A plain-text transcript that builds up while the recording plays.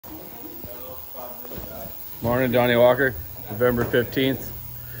Morning, Donny Walker, November 15th.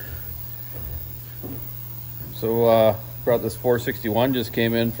 So brought this 461, just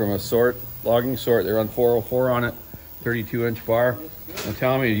came in from a logging sort. They're on 404 on it, 32-inch bar. Now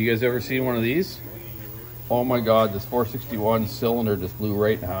tell me, have you guys ever seen one of these? Oh my God, this 461 cylinder just blew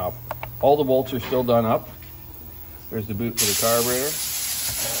right in half. All the bolts are still done up. There's the boot for the carburetor.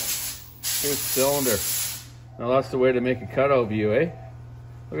 Here's the cylinder. Now that's the way to make a cutout view, eh?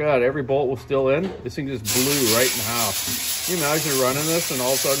 Look at that, every bolt was still in. This thing just blew right in half. Can you imagine running this and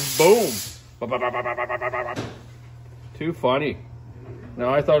all of a sudden, boom! Too funny.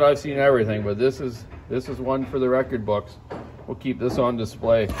 Now I thought I've seen everything, but this is one for the record books. We'll keep this on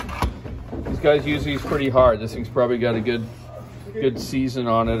display. These guys use these pretty hard. This thing's probably got a good season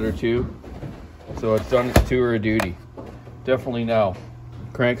on it or two. So it's done its tour of duty. Definitely now.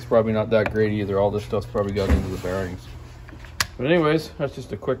 Crank's probably not that great either. All this stuff's probably got into the bearings. But anyways, that's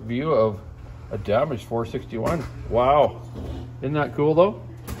just a quick view of a damaged 461. Wow. Isn't that cool though?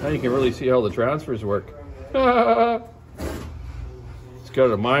 Now you can really see how the transfers work. It's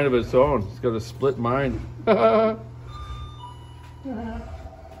got a mind of its own. It's got a split mind.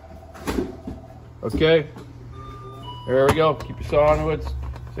 Okay. There we go. Keep your saw on the woods.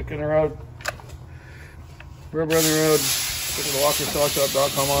 Stick in the road. Rubber on the road. Look at the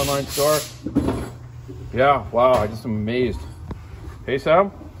walkersawshop.com online store. Yeah, wow, I just am amazed. Hey,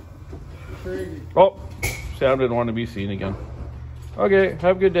 Sam? Oh, Sam didn't want to be seen again. Okay,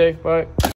 have a good day. Bye.